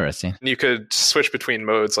 Oh, interesting. You could switch between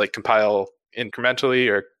modes like compile incrementally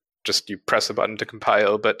or just you press a button to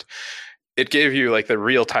compile, but it gave you like the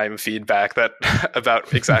real-time feedback that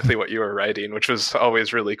about exactly what you were writing, which was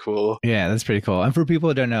always really cool. Yeah, that's pretty cool. And for people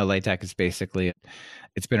who don't know, LaTeX is basically,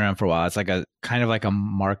 it's been around for a while. It's like a kind of like a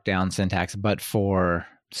markdown syntax, but for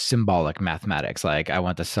symbolic mathematics. Like I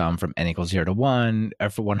want the sum from n equals 0 to 1 or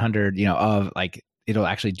for 100, of like, it'll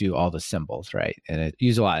actually do all the symbols, right? And it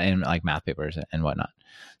uses a lot in like math papers and whatnot.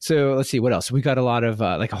 So let's see what else. We got a lot of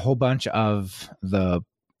like a whole bunch of the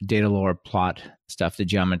Datalore plot stuff, the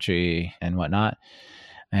geometry and whatnot.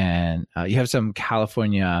 And you have some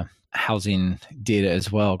California housing data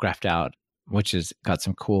as well graphed out, which has got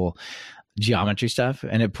some cool geometry stuff.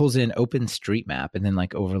 And it pulls in OpenStreetMap and then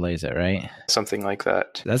like overlays it, right? Something like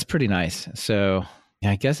that. That's pretty nice. So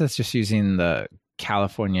yeah, I guess that's just using the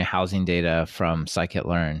California housing data from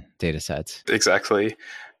scikit-learn data sets. Exactly.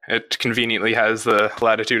 It conveniently has the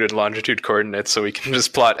latitude and longitude coordinates, so we can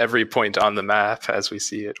just plot every point on the map as we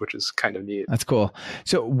see it, which is kind of neat. That's cool.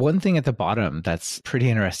 So one thing at the bottom that's pretty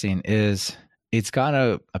interesting is it's got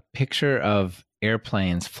a picture of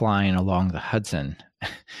airplanes flying along the Hudson,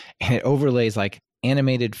 and it overlays like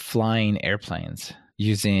animated flying airplanes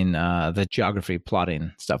using the geography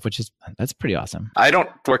plotting stuff, that's pretty awesome. I don't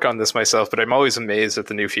work on this myself, but I'm always amazed at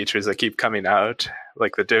the new features that keep coming out,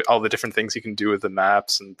 like all the different things you can do with the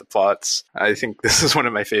maps and the plots. I think this is one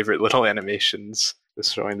of my favorite little animations,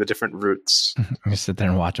 just showing the different routes. You sit there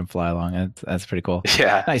and watch them fly along. That's pretty cool.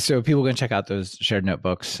 Yeah. Nice. So people can check out those shared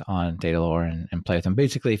notebooks on Datalore and play with them.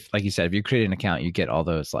 Basically, like you said, if you create an account, you get all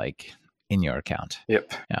those like in your account.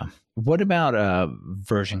 Yep. Yeah. What about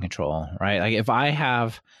version control, right? Like if I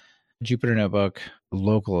have Jupyter Notebook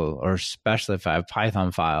local, or especially if I have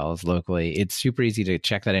Python files locally, it's super easy to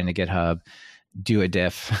check that into GitHub, do a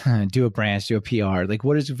diff, do a branch, do a PR. Like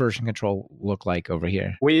what does version control look like over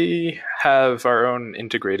here? We have our own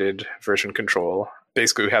integrated version control.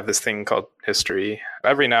 Basically, we have this thing called history.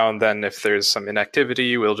 Every now and then, if there's some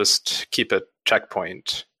inactivity, we'll just keep a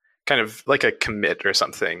checkpoint, kind of like a commit or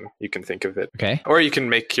something, you can think of it. Okay. Or you can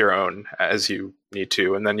make your own as you need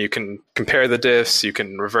to, and then you can compare the diffs, you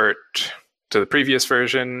can revert to the previous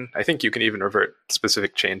version. I think you can even revert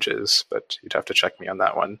specific changes, but you'd have to check me on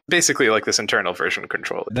that one. Basically like this internal version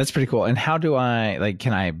control. That's pretty cool. And how do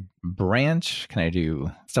can I branch? Can I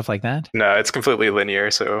do stuff like that? No, it's completely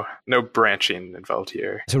linear, so no branching involved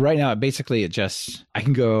here. So right now, basically I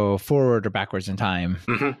can go forward or backwards in time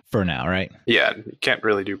for now, right? Yeah, you can't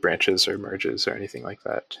really do branches or merges or anything like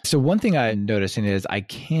that. So one thing I'm noticing is I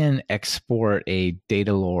can export a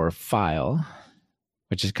Datalore file,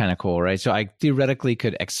 which is kind of cool, right? So I theoretically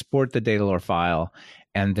could export the Datalore file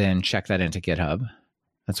and then check that into GitHub.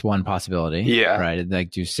 That's one possibility. Yeah. Right.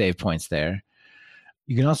 Like do save points there.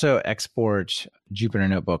 You can also export Jupyter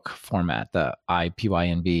Notebook format, the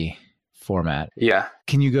IPYNB format. Yeah.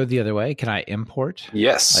 Can you go the other way? Can I import?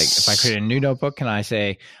 Yes. Like if I create a new notebook, can I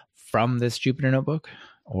say from this Jupyter Notebook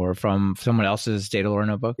or from someone else's Datalore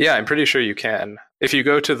notebook? Yeah, I'm pretty sure you can. If you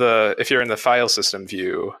go to if you're in the file system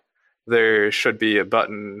view, there should be a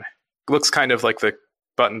button. Looks kind of like the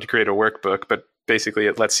button to create a workbook, but basically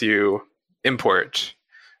it lets you import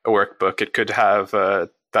a workbook. It could have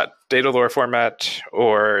that Datalore format,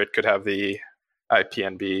 or it could have the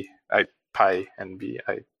IPNB, IPyNB,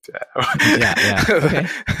 yeah. Okay.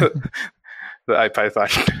 the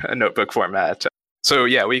IPython notebook format. So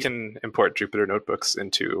yeah, we can import Jupyter notebooks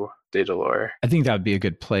into Datalore. I think that would be a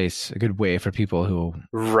good place, a good way for people who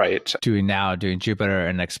doing Jupyter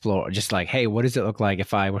and explore, just like, hey, what does it look like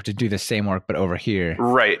if I were to do the same work but over here?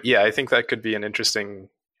 Right. Yeah, I think that could be an interesting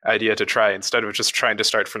idea to try instead of just trying to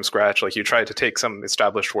start from scratch. Like you try to take some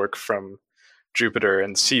established work from Jupyter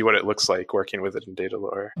and see what it looks like working with it in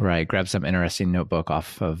Datalore. Right. Grab some interesting notebook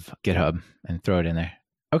off of GitHub and throw it in there.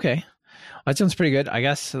 Okay. That sounds pretty good. I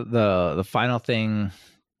guess the final thing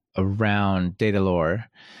around Datalore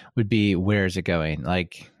would be, where is it going?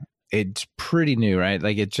 Like it's pretty new, right?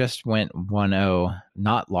 Like it just went 1.0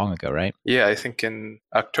 not long ago, right? Yeah, I think in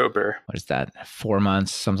October. What is that? 4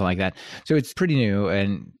 months, something like that. So it's pretty new.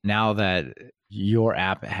 And now that your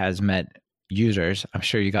app has met users. I'm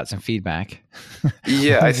sure you got some feedback.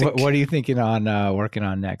 Yeah, I think. What are you thinking on working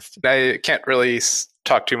on next? I can't really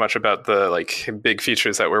talk too much about the big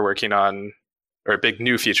features that we're working on, or big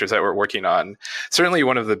new features that we're working on. Certainly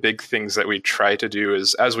one of the big things that we try to do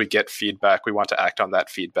is, as we get feedback, we want to act on that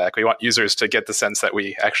feedback. We want users to get the sense that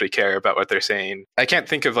we actually care about what they're saying. I can't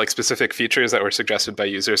think of specific features that were suggested by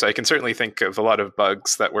users. I can certainly think of a lot of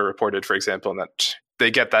bugs that were reported, for example, and that they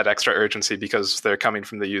get that extra urgency because they're coming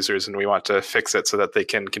from the users, and we want to fix it so that they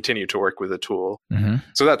can continue to work with the tool. Mm-hmm.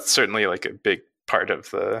 So that's certainly a big part of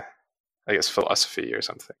the, I guess, philosophy or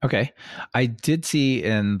something. Okay. I did see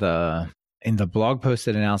in the blog post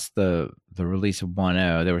that announced the release of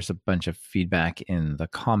 1.0, there was a bunch of feedback in the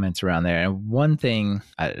comments around there. And one thing,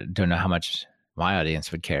 I don't know how much my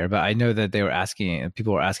audience would care, but I know that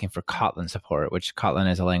people were asking for Kotlin support, which Kotlin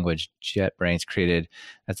is a language JetBrains created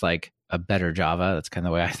that's like a better Java. That's kind of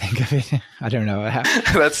the way I think of it. I don't know.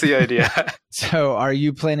 That's the idea. So are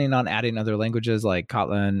you planning on adding other languages like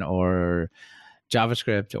Kotlin or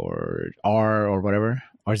JavaScript or R or whatever?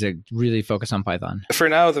 Or is it really focused on Python? For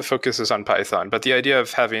now, the focus is on Python, but the idea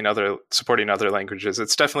of supporting other languages,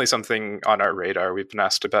 it's definitely something on our radar. We've been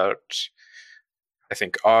asked about, I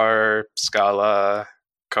think, R, Scala,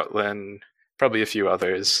 Kotlin, probably a few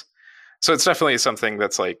others. So it's definitely something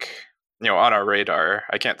that's on our radar.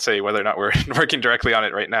 I can't say whether or not we're working directly on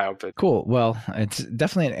it right now, but cool. Well, it's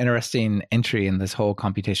definitely an interesting entry in this whole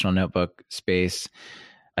computational notebook space.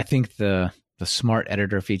 I think the smart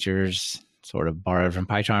editor features sort of borrowed from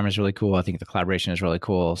PyCharm is really cool. I think the collaboration is really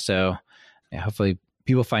cool. So yeah, hopefully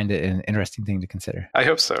people find it an interesting thing to consider. I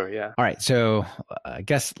hope so, yeah. All right. So I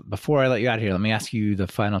guess before I let you out of here, let me ask you the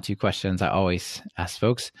final two questions I always ask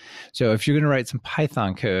folks. So if you're going to write some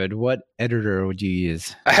Python code, what editor would you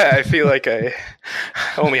use? I feel like I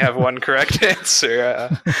only have one correct answer.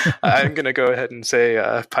 I'm going to go ahead and say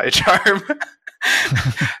PyCharm.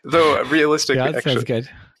 Though realistically, yeah, that sounds good.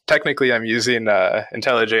 Technically, I'm using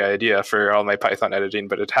IntelliJ IDEA for all my Python editing,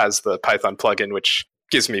 but it has the Python plugin, which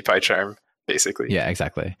gives me PyCharm, basically. Yeah,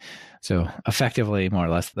 exactly. So effectively, more or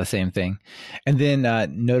less the same thing. And then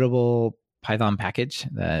notable Python package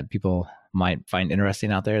that people might find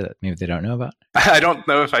interesting out there that maybe they don't know about? I don't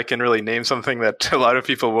know if I can really name something that a lot of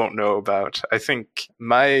people won't know about. I think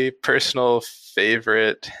my personal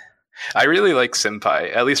favorite... I really like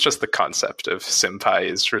SymPy. At least just the concept of SymPy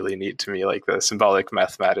is really neat to me, like the symbolic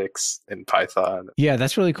mathematics in Python. Yeah,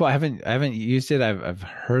 that's really cool. I haven't used it. I've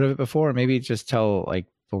heard of it before. Maybe just tell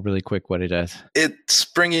really quick what it does. It's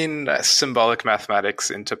bringing symbolic mathematics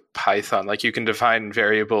into Python. Like you can define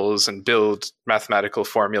variables and build mathematical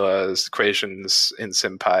formulas, equations in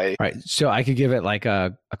SymPy. Right. So I could give it like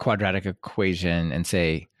a quadratic equation and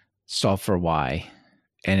say solve for y.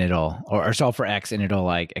 And it'll, or solve for X, and it'll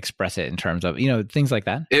like express it in terms of, things like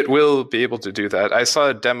that. It will be able to do that. I saw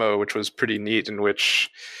a demo which was pretty neat, in which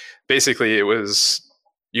basically it was,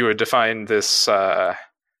 you would define this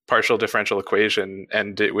partial differential equation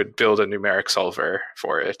and it would build a numeric solver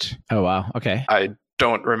for it. Oh, wow. Okay. I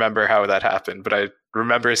don't remember how that happened, but I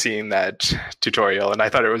remember seeing that tutorial and I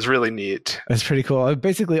thought it was really neat. That's pretty cool.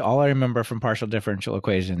 Basically, all I remember from partial differential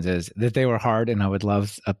equations is that they were hard and I would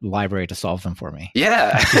love a library to solve them for me.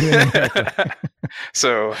 Yeah.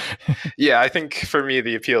 So, yeah, I think for me,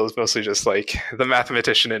 the appeal is mostly just like the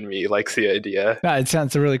mathematician in me likes the idea. Yeah, it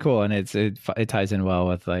sounds really cool. And it ties in well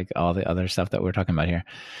with like all the other stuff that we're talking about here.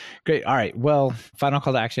 Great. All right. Well, final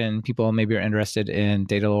call to action. People maybe are interested in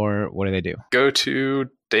Datalore. What do they do? Go to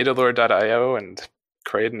datalore.io and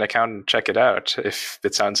create an account and check it out if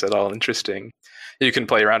it sounds at all interesting. You can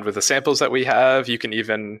play around with the samples that we have. You can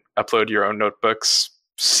even upload your own notebooks,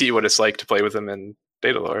 see what it's like to play with them in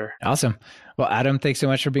Datalore. Awesome. Well, Adam, thanks so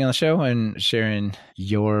much for being on the show and sharing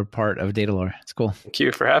your part of Datalore. It's cool. Thank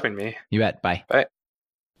you for having me. You bet. Bye. Bye.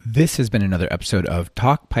 This has been another episode of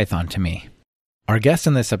Talk Python to Me. Our guest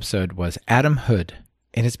on this episode was Adam Hood,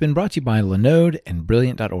 and it's been brought to you by Linode and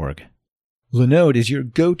Brilliant.org. Linode is your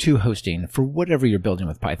go-to hosting for whatever you're building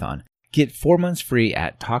with Python. Get 4 months free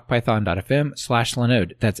at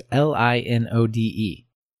talkpython.fm/Linode. That's Linode.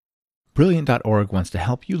 Brilliant.org wants to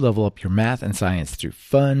help you level up your math and science through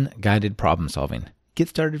fun, guided problem solving. Get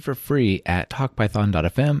started for free at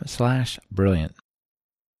talkpython.fm/Brilliant.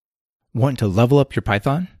 Want to level up your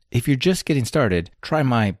Python? If you're just getting started, try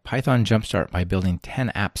my Python Jumpstart by Building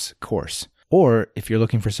 10 Apps course. Or if you're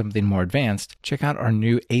looking for something more advanced, check out our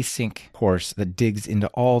new async course that digs into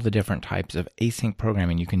all the different types of async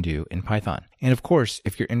programming you can do in Python. And of course,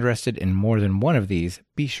 if you're interested in more than one of these,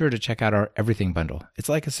 be sure to check out our Everything Bundle. It's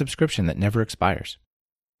like a subscription that never expires.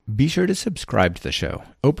 Be sure to subscribe to the show.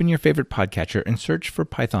 Open your favorite podcatcher and search for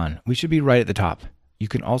Python. We should be right at the top. You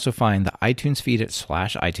can also find the iTunes feed at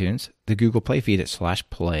 /iTunes, the Google Play feed at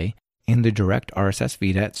 /play, and the direct RSS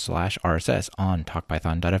feed at /RSS on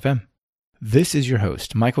talkpython.fm. This is your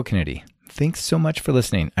host, Michael Kennedy. Thanks so much for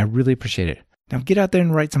listening. I really appreciate it. Now get out there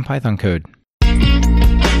and write some Python code.